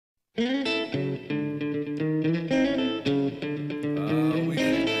We can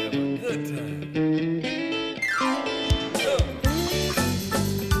have a good time.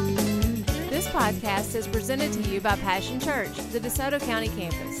 This podcast is presented to you by Passion Church, the DeSoto County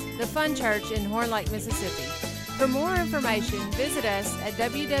campus, the fun church in Horn Lake, Mississippi. For more information, visit us at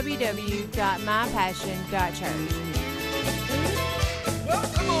www.mypassion.church.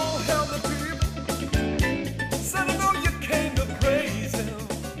 Well, come on, help me, people. Said I know you came to praise him.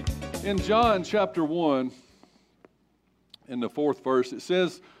 In John chapter 1, in the 4th verse, it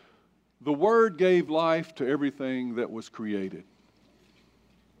says, "The Word gave life to everything that was created."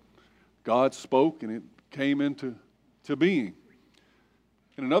 God spoke and it came into being.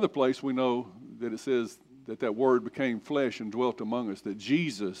 In another place, we know that it says that Word became flesh and dwelt among us, that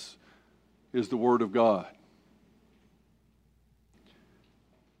Jesus is the Word of God.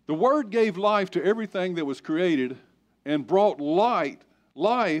 The Word gave life to everything that was created and brought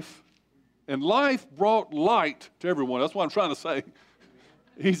life, and life brought light to everyone. That's what I'm trying to say.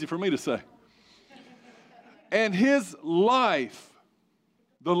 Easy for me to say. And His life,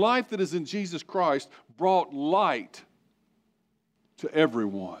 the life that is in Jesus Christ, brought light to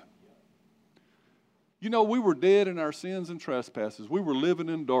everyone. You know, we were dead in our sins and trespasses. We were living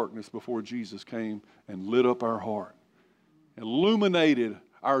in darkness before Jesus came and lit up our heart, illuminated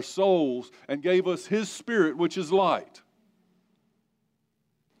our souls, and gave us His Spirit, which is light.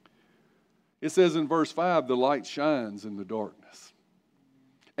 It says in verse 5, the light shines in the darkness,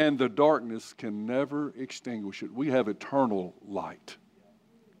 and the darkness can never extinguish it. We have eternal light.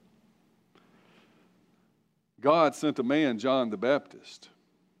 God sent a man, John the Baptist,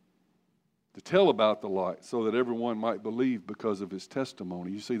 to tell about the light so that everyone might believe because of his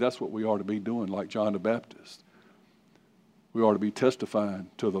testimony. You see, that's what we ought to be doing, like John the Baptist. We ought to be testifying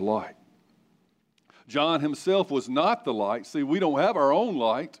to the light. John himself was not the light. See, we don't have our own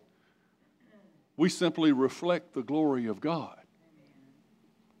light. We simply reflect the glory of God.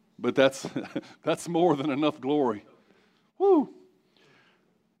 But that's more than enough glory. Woo!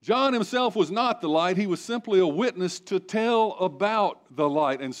 John himself was not the light. He was simply a witness to tell about the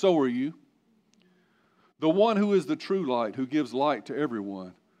light, and so are you. The one who is the true light, who gives light to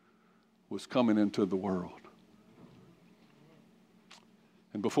everyone, was coming into the world.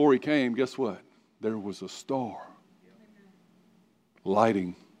 And before he came, guess what? There was a star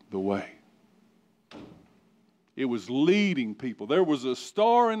lighting the way. It was leading people. There was a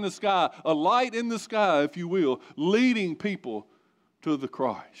star in the sky, a light in the sky, if you will, leading people to the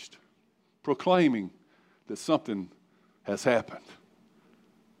Christ, proclaiming that something has happened.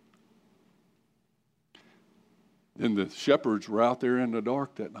 Then the shepherds were out there in the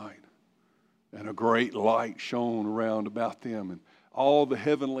dark that night, and a great light shone around about them, and all the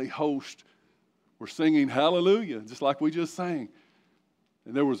heavenly host were singing hallelujah, just like we just sang.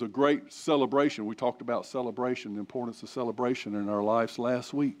 And there was a great celebration. We talked about celebration, the importance of celebration in our lives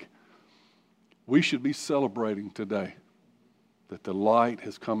last week. We should be celebrating today that the light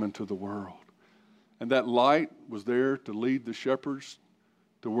has come into the world. And that light was there to lead the shepherds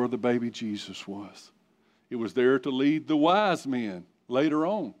to where the baby Jesus was. It was there to lead the wise men later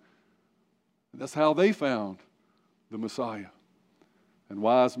on. And that's how they found the Messiah. And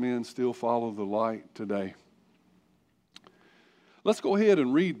wise men still follow the light today. Let's go ahead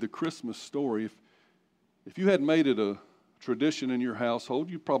and read the Christmas story. If you hadn't made it a tradition in your household,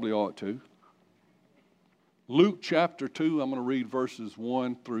 you probably ought to. Luke chapter 2, I'm going to read verses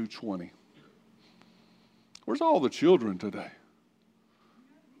 1 through 20. Where's all the children today?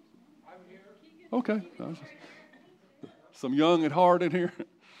 I'm here. Okay. Some young at heart in here.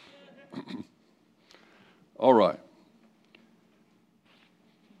 All right.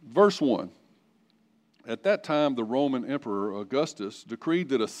 Verse 1. At that time, the Roman Emperor Augustus decreed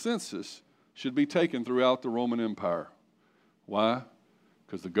that a census should be taken throughout the Roman Empire. Why?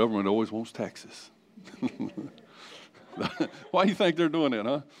 Because the government always wants taxes. Why do you think they're doing that,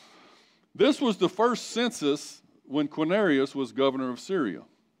 huh? This was the first census when Quirinius was governor of Syria.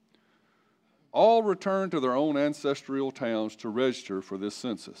 All returned to their own ancestral towns to register for this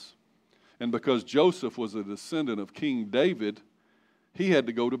census. And because Joseph was a descendant of King David, he had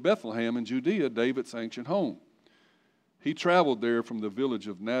to go to Bethlehem in Judea, David's ancient home. He traveled there from the village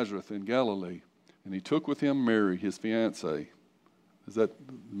of Nazareth in Galilee, and he took with him Mary, his fiancée. Is that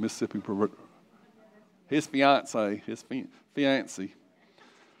Mississippi? His fiancée.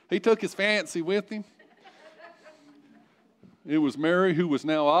 He took his fiancée with him. It was Mary, who was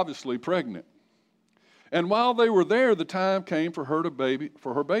now obviously pregnant. And while they were there, the time came for her baby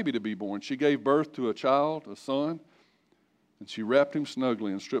to be born. She gave birth to a child, a son, and she wrapped him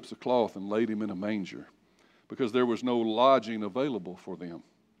snugly in strips of cloth and laid him in a manger, because there was no lodging available for them.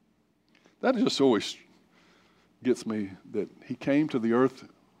 That just always gets me, that he came to the earth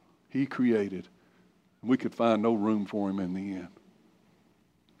he created, and we could find no room for him in the end.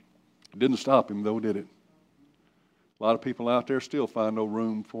 It didn't stop him, though, did it? A lot of people out there still find no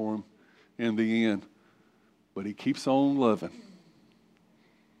room for him in the end, but he keeps on loving.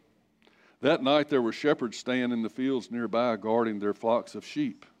 That night there were shepherds staying in the fields nearby guarding their flocks of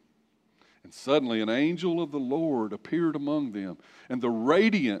sheep. And suddenly an angel of the Lord appeared among them, and the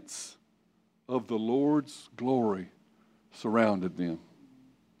radiance of the Lord's glory surrounded them.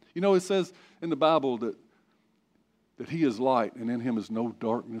 You know, it says in the Bible that he is light, and in him is no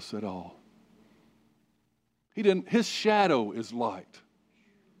darkness at all. His shadow is light.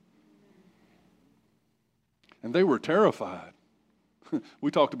 And they were terrified. We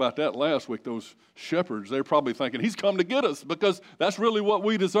talked about that last week, those shepherds. They're probably thinking, he's come to get us because that's really what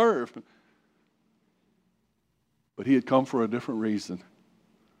we deserve. But he had come for a different reason.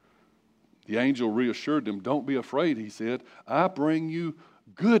 The angel reassured them, don't be afraid, he said. I bring you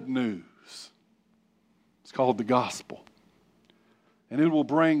good news. It's called the gospel. And it will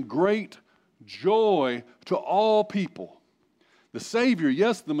bring great joy to all people. The Savior,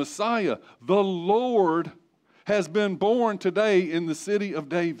 yes, the Messiah, the Lord, has been born today in the city of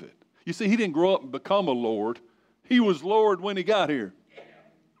David. You see, he didn't grow up and become a Lord. He was Lord when he got here.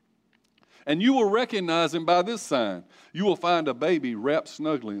 And you will recognize him by this sign. You will find a baby wrapped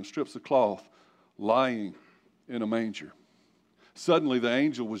snugly in strips of cloth, lying in a manger. Suddenly the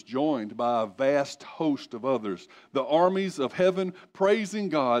angel was joined by a vast host of others, the armies of heaven praising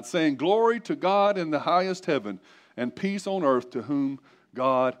God, saying, Glory to God in the highest heaven, and peace on earth to whom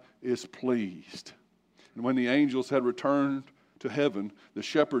God is pleased. And when the angels had returned to heaven, the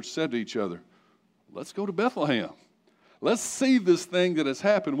shepherds said to each other, let's go to Bethlehem. Let's see this thing that has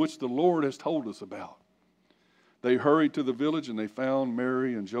happened, which the Lord has told us about. They hurried to the village, and they found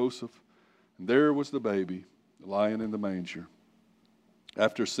Mary and Joseph, and there was the baby lying in the manger.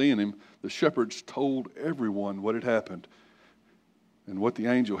 After seeing him, the shepherds told everyone what had happened and what the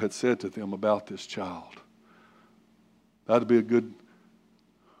angel had said to them about this child. That would be a good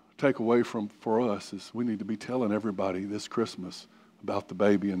takeaway for us, is we need to be telling everybody this Christmas about the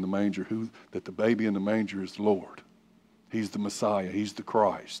baby in the manger, that the baby in the manger is the Lord. He's the Messiah. He's the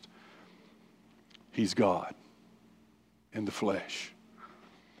Christ. He's God in the flesh.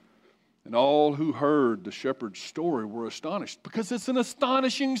 And all who heard the shepherd's story were astonished, because it's an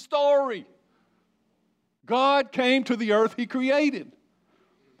astonishing story. God came to the earth he created.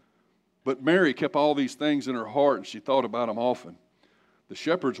 But Mary kept all these things in her heart, and she thought about them often. The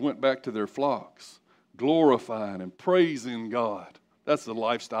shepherds went back to their flocks, glorifying and praising God. That's the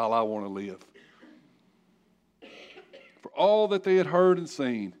lifestyle I want to live. For all that they had heard and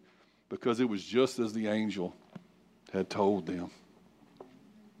seen, because it was just as the angel had told them.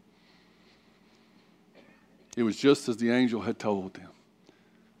 It was just as the angel had told them.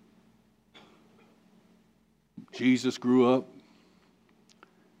 Jesus grew up.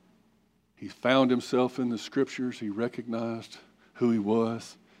 He found himself in the scriptures. He recognized who he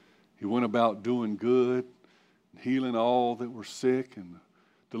was. He went about doing good, healing all that were sick and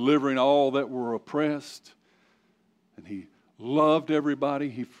delivering all that were oppressed. And he loved everybody.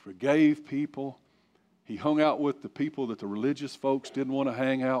 He forgave people. He hung out with the people that the religious folks didn't want to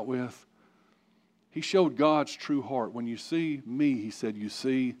hang out with. He showed God's true heart. When you see me, he said, you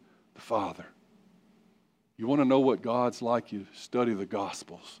see the Father. You want to know what God's like, you study the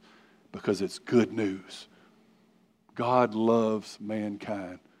Gospels, because it's good news. God loves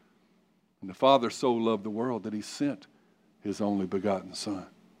mankind. And the Father so loved the world that he sent his only begotten Son.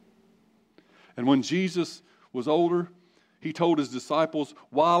 And when Jesus was older, he told his disciples,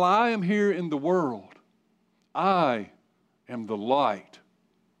 while I am here in the world, I am the light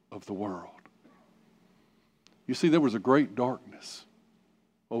of the world. You see, there was a great darkness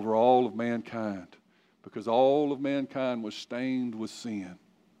over all of mankind, because all of mankind was stained with sin.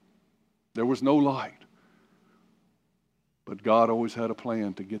 There was no light. But God always had a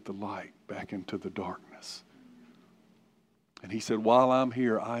plan to get the light back into the darkness. And he said, while I'm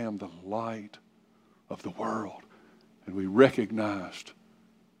here, I am the light of the world. And we recognized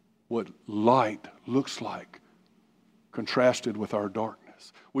what light looks like contrasted with our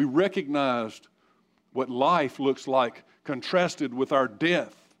darkness. We recognized what life looks like contrasted with our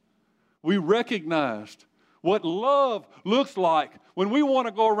death. We recognized what love looks like when we want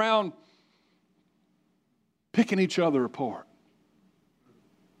to go around picking each other apart,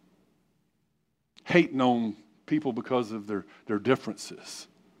 hating on people because of their differences.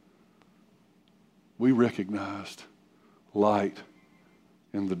 We recognized light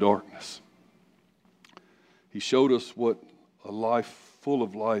in the darkness. He showed us what a life full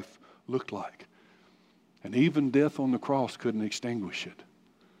of life looked like. And even death on the cross couldn't extinguish it.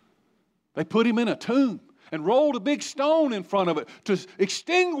 They put him in a tomb and rolled a big stone in front of it to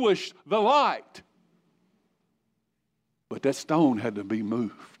extinguish the light. But that stone had to be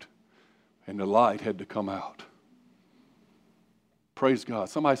moved, and the light had to come out. Praise God.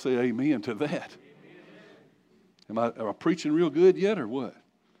 Somebody say amen to that. Am I preaching real good yet or what?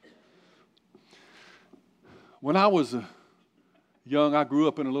 When I was young, I grew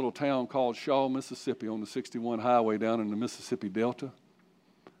up in a little town called Shaw, Mississippi, on the 61 highway down in the Mississippi Delta.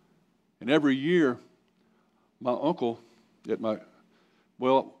 And every year, my uncle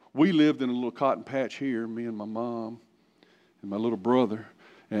we lived in a little cotton patch here, me and my mom and my little brother,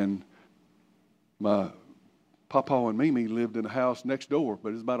 and my Papa and Mimi lived in a house next door, but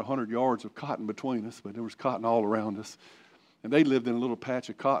it was about 100 yards of cotton between us, but there was cotton all around us. And they lived in a little patch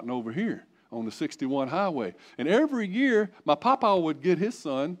of cotton over here on the 61 highway. And every year, my Papa would get his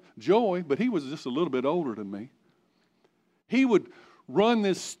son, Joey, but he was just a little bit older than me. He would run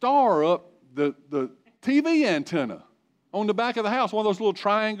this star up the TV antenna on the back of the house, one of those little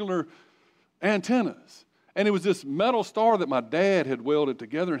triangular antennas. And it was this metal star that my dad had welded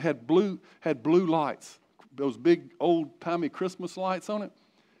together and had blue lights, those big old-timey Christmas lights on it.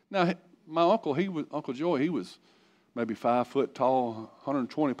 Now, my uncle, Uncle Joey, he was maybe 5 foot tall,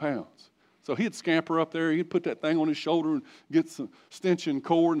 120 pounds. So he'd scamper up there, he'd put that thing on his shoulder and get some stench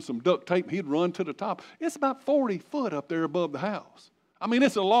cord and some duct tape, and he'd run to the top. It's about 40 foot up there above the house. I mean,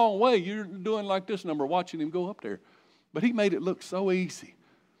 it's a long way. You're doing like this number, watching him go up there. But he made it look so easy.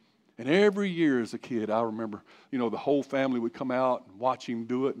 And every year as a kid, I remember, the whole family would come out and watch him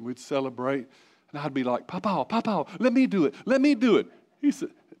do it, and we'd celebrate. And I'd be like, Papa, let me do it. He said,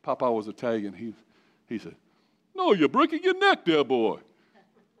 Papa was Italian. He said, no, you're breaking your neck there, boy.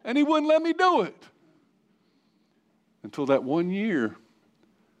 And he wouldn't let me do it. Until that one year,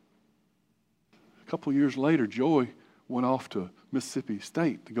 a couple years later, Joey went off to Mississippi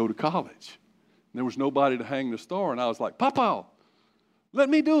State to go to college. And there was nobody to hang the star, and I was like, Papa, let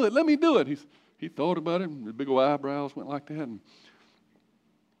me do it. He thought about it, and the big old eyebrows went like that. And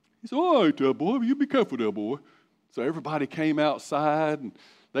he said, all right there, boy, you be careful there, boy. So everybody came outside, and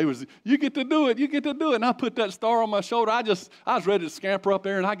you get to do it. And I put that star on my shoulder. I was ready to scamper up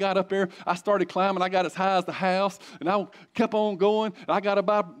there, and I got up there. I started climbing. I got as high as the house, and I kept on going. I got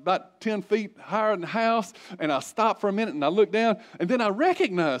about 10 feet higher than the house, and I stopped for a minute, and I looked down, and then I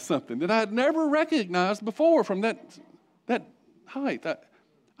recognized something that I had never recognized before from that height.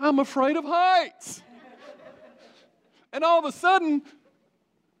 I'm afraid of heights. And all of a sudden,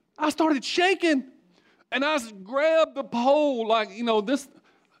 I started shaking, and I grabbed the pole like, this.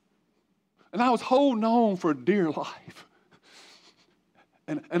 And I was holding on for dear life.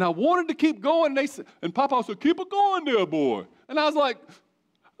 And I wanted to keep going. And Papa said, keep it going there, boy. And I was like,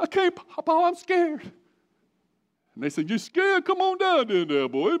 I can't, Papa, I'm scared. And they said, you scared? Come on down there,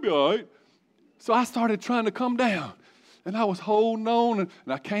 boy. It'll be all right. So I started trying to come down. And I was holding on. And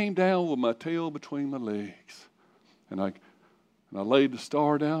I came down with my tail between my legs. And I laid the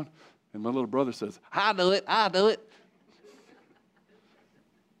star down. And my little brother says, I'll do it.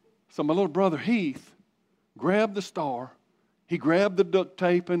 So my little brother Heath grabbed the star, he grabbed the duct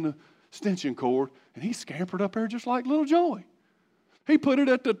tape and the stenching cord, and he scampered up there just like little Joey. He put it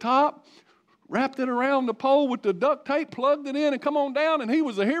at the top, wrapped it around the pole with the duct tape, plugged it in, and come on down, and he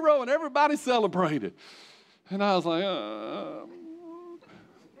was a hero, and everybody celebrated. And I was like,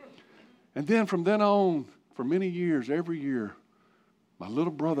 And then from then on, for many years, every year, my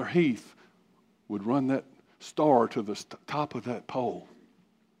little brother Heath would run that star to the top of that pole.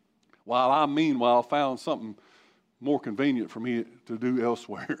 While I, meanwhile, found something more convenient for me to do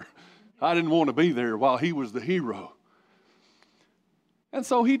elsewhere. I didn't want to be there while he was the hero. And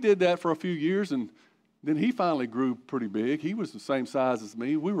so he did that for a few years, and then he finally grew pretty big. He was the same size as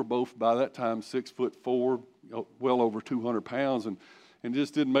me. We were both, by that time, 6'4", well over 200 pounds, and it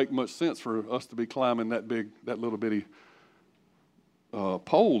just didn't make much sense for us to be climbing that little bitty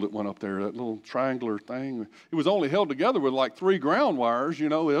pole that went up there, that little triangular thing. It was only held together with like 3 ground wires, It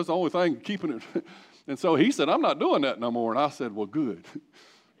was the only thing keeping it. And so he said, I'm not doing that no more. And I said, well, good.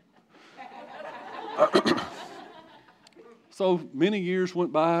 So many years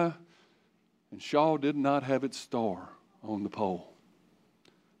went by, and Shaw did not have its star on the pole.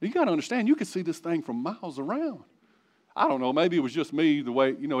 You got to understand, you could see this thing from miles around. I don't know, maybe it was just me, the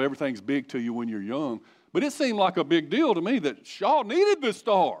way, everything's big to you when you're young. But it seemed like a big deal to me that Shaw needed this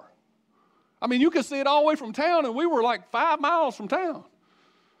star. I mean, you could see it all the way from town, and we were like 5 miles from town.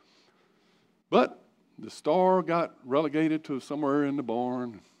 But the star got relegated to somewhere in the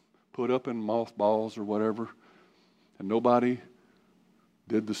barn, put up in mothballs or whatever, and nobody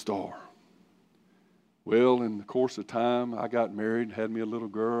did the star. Well, in the course of time, I got married, had me a little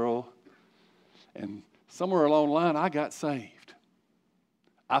girl, and somewhere along the line, I got saved.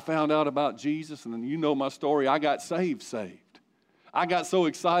 I found out about Jesus, and then you know my story. I got saved. I got so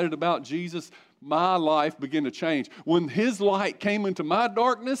excited about Jesus, my life began to change. When his light came into my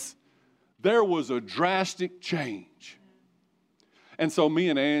darkness, there was a drastic change. And so me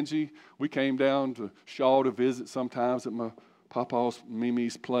and Angie, we came down to Shaw to visit sometimes at my papa's,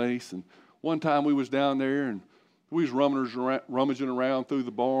 Mimi's place. And one time we was down there and we was rummaging around through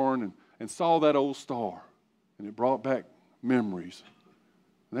the barn and saw that old star. And it brought back memories.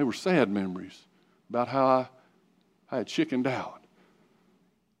 And they were sad memories about how I had chickened out.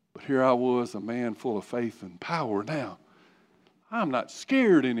 But here I was, a man full of faith and power now. I'm not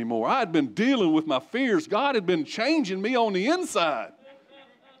scared anymore. I had been dealing with my fears. God had been changing me on the inside.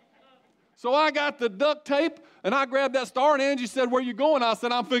 So I got the duct tape, and I grabbed that star, and Angie said, "Where you going?" I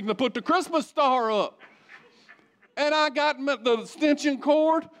said, "I'm fixing to put the Christmas star up." And I got the extension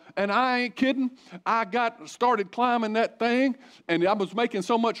cord, and I ain't kidding. I started climbing that thing, and I was making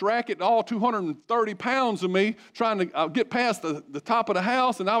so much racket, all 230 pounds of me, trying to get past the top of the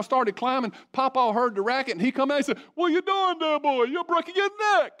house, and I started climbing. Papa heard the racket, and he come out and said, "What you doing there, boy? You're breaking your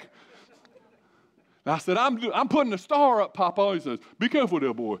neck." And I said, I'm putting the star up, Papa." He says, "Be careful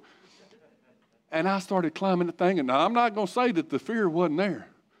there, boy." And I started climbing the thing, and now I'm not going to say that the fear wasn't there.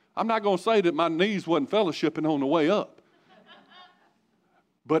 I'm not going to say that my knees wasn't fellowshipping on the way up.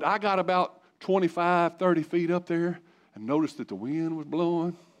 But I got about 25, 30 feet up there and noticed that the wind was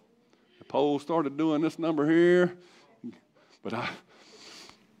blowing. The pole started doing this number here. But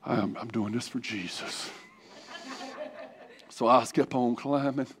I'm doing this for Jesus. So I kept on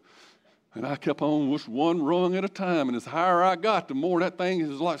climbing. And I kept on just one rung at a time. And as higher I got, the more that thing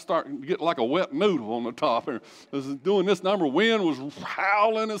is like starting to get like a wet noodle on the top. And I was doing this number. Wind was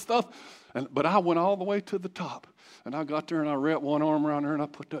howling and stuff. But I went all the way to the top. And I got there and I wrapped one arm around there and I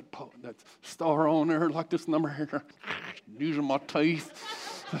put that star on there like this number here, using my teeth.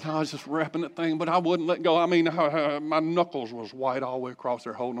 And I was just wrapping that thing, but I wouldn't let go. I mean, my knuckles was white all the way across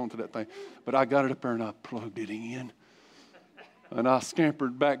there holding on to that thing. But I got it up there and I plugged it in. And I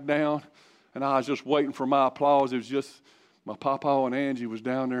scampered back down, and I was just waiting for my applause. It was just my papa and Angie was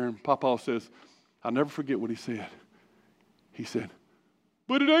down there, and Papa says, I'll never forget what he said. He said,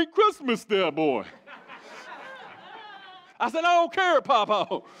 "But it ain't Christmas there, boy." I said, "I don't care,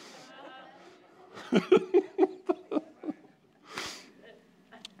 Papa."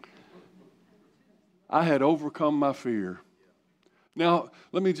 I had overcome my fear. Now,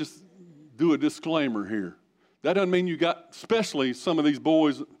 let me just do a disclaimer here. That doesn't mean you got, especially some of these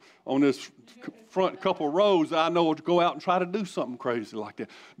boys on this front couple rows, I know to go out and try to do something crazy like that.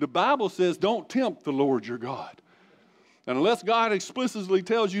 The Bible says don't tempt the Lord your God. And unless God explicitly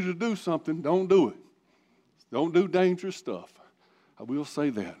tells you to do something, don't do it. Don't do dangerous stuff. I will say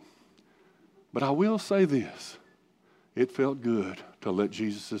that. But I will say this. It felt good to let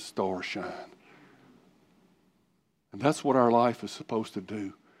Jesus' star shine. And that's what our life is supposed to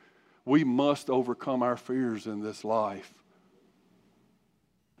do. We must overcome our fears in this life.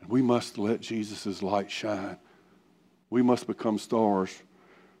 And we must let Jesus' light shine. We must become stars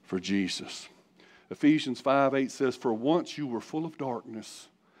for Jesus. Ephesians 5:8 says, "For once you were full of darkness,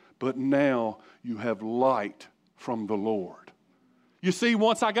 but now you have light from the Lord." You see,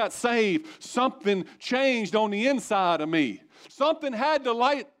 once I got saved, something changed on the inside of me. Something had to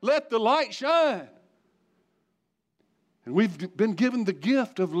let the light shine. And we've been given the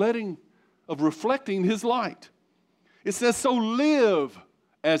gift of reflecting his light. It says, "So live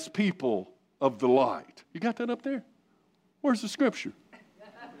as people of the light." You got that up there? Where's the scripture?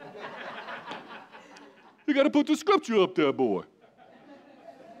 You got to put the scripture up there, boy.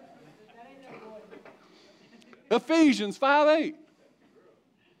 Ephesians 5:8.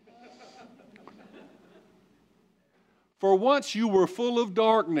 "For once you were full of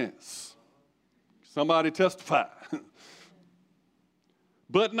darkness." Somebody testify.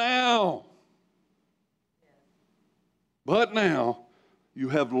 But now you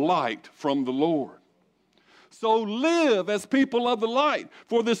have light from the Lord. So live as people of the light,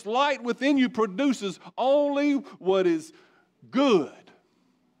 for this light within you produces only what is good,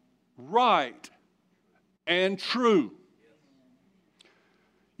 right, and true.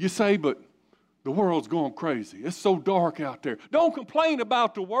 You say, "But the world's going crazy. It's so dark out there." Don't complain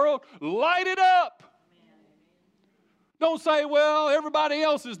about the world. Light it up. Don't say, "Well, everybody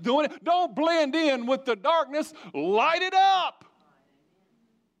else is doing it." Don't blend in with the darkness. Light it up.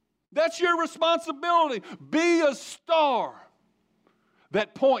 That's your responsibility. Be a star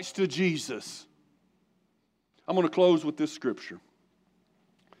that points to Jesus. I'm going to close with this scripture.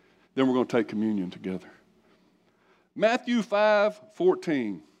 Then we're going to take communion together. Matthew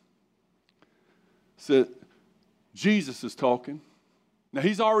 5:14 said, Jesus is talking. Now,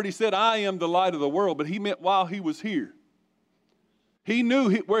 he's already said, I am the light of the world, but he meant while he was here. He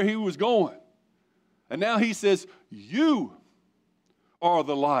knew where he was going. And now he says, you are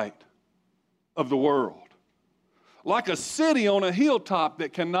the light of the world. Like a city on a hilltop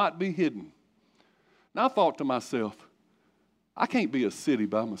that cannot be hidden. And I thought to myself, I can't be a city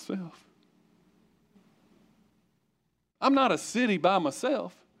by myself. I'm not a city by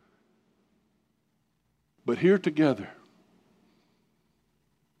myself. But here together,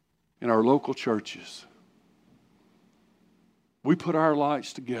 in our local churches, we put our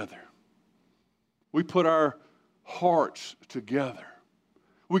lights together. We put our hearts together.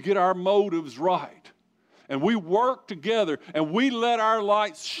 We get our motives right. And we work together and we let our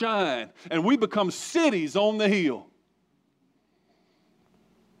lights shine. And we become cities on the hill.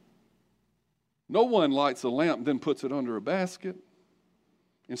 No one lights a lamp and then puts it under a basket.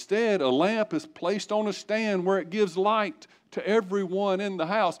 Instead, a lamp is placed on a stand where it gives light to everyone in the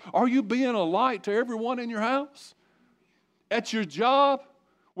house. Are you being a light to everyone in your house? At your job?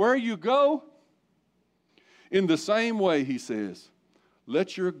 Where you go? In the same way, he says,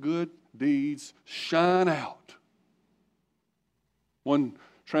 let your good deeds shine out. One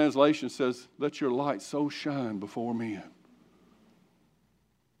translation says, let your light so shine before men.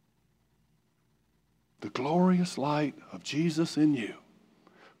 The glorious light of Jesus in you.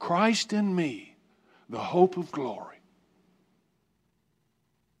 Christ in me, the hope of glory.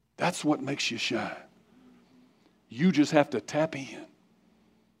 That's what makes you shine. You just have to tap in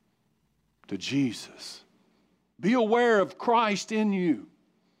to Jesus. Be aware of Christ in you.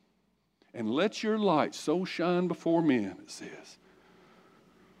 And let your light so shine before men, it says.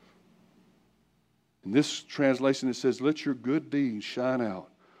 In this translation, it says, let your good deeds shine out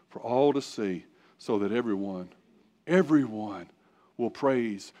for all to see, so that everyone will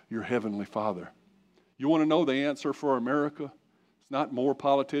praise your heavenly Father. You want to know the answer for America? It's not more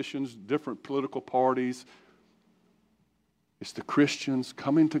politicians, different political parties. It's the Christians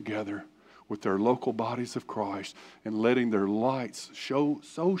coming together with their local bodies of Christ and letting their lights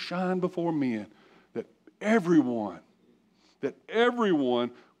so shine before men that everyone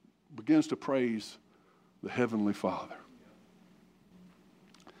begins to praise the heavenly Father.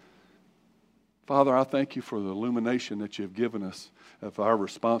 Father, I thank you for the illumination that you've given us of our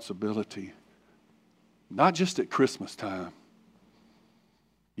responsibility, not just at Christmas time.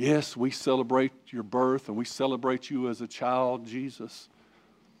 Yes, we celebrate your birth and we celebrate you as a child, Jesus.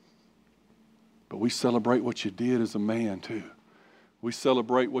 But we celebrate what you did as a man too. We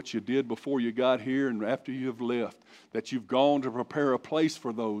celebrate what you did before you got here and after you have left, that you've gone to prepare a place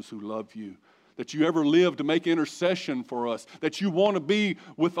for those who love you, that you ever lived to make intercession for us, that you want to be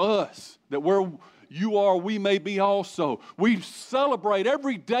with us, that where you are, we may be also. We celebrate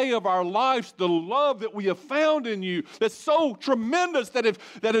every day of our lives the love that we have found in you that's so tremendous that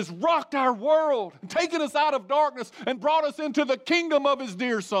has rocked our world and taken us out of darkness and brought us into the kingdom of his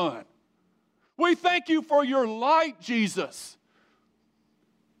dear Son. We thank you for your light, Jesus.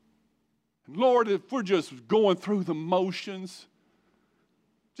 And Lord, if we're just going through the motions,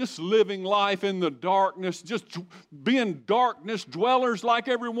 just living life in the darkness, just being darkness dwellers like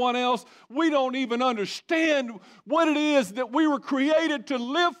everyone else, we don't even understand what it is that we were created to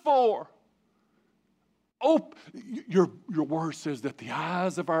live for. Oh, your word says that the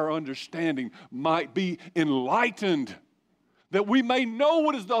eyes of our understanding might be enlightened, that we may know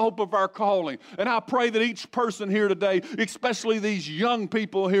what is the hope of our calling. And I pray that each person here today, especially these young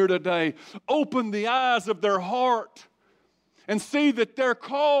people here today, open the eyes of their heart and see that their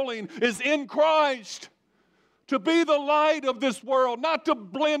calling is in Christ, to be the light of this world, not to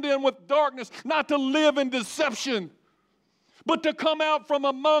blend in with darkness, not to live in deception, but to come out from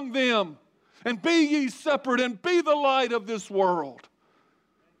among them and be ye separate and be the light of this world.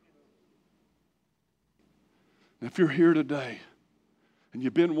 And if you're here today and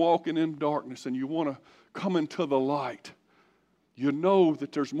you've been walking in darkness and you want to come into the light, you know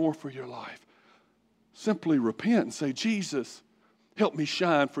that there's more for your life. Simply repent and say, Jesus, help me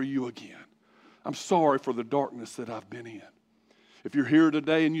shine for you again. I'm sorry for the darkness that I've been in. If you're here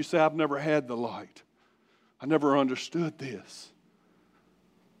today and you say, I've never had the light, I never understood this,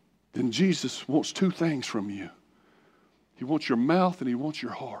 then Jesus wants two things from you. He wants your mouth and he wants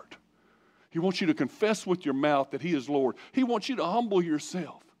your heart. He wants you to confess with your mouth that he is Lord. He wants you to humble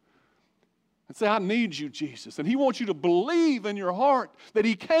yourself and say, I need you, Jesus. And he wants you to believe in your heart that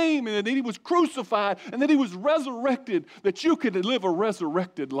he came and that he was crucified and that he was resurrected, that you could live a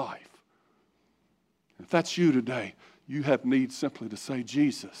resurrected life. If that's you today, you have need simply to say,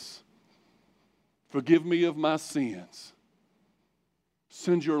 Jesus, forgive me of my sins.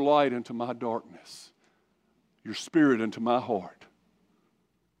 Send your light into my darkness, your Spirit into my heart.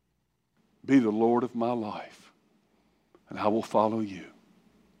 Be the Lord of my life, and I will follow you.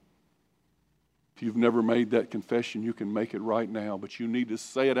 If you've never made that confession, you can make it right now, but you need to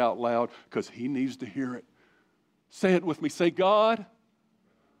say it out loud because He needs to hear it. Say it with me. Say, God,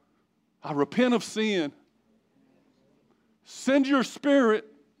 I repent of sin. Send your Spirit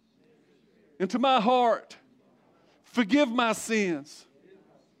into my heart. Forgive my sins.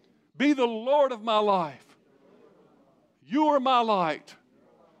 Be the Lord of my life. You are my light,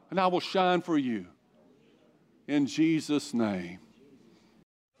 and I will shine for you. In Jesus' name.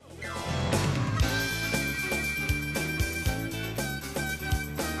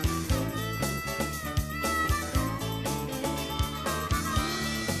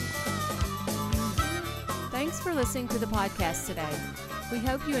 Thanks for listening to the podcast today. We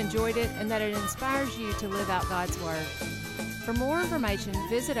hope you enjoyed it and that it inspires you to live out God's Word. For more information,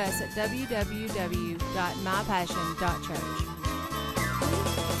 visit us at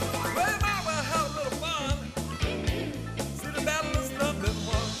www.mypassion.church.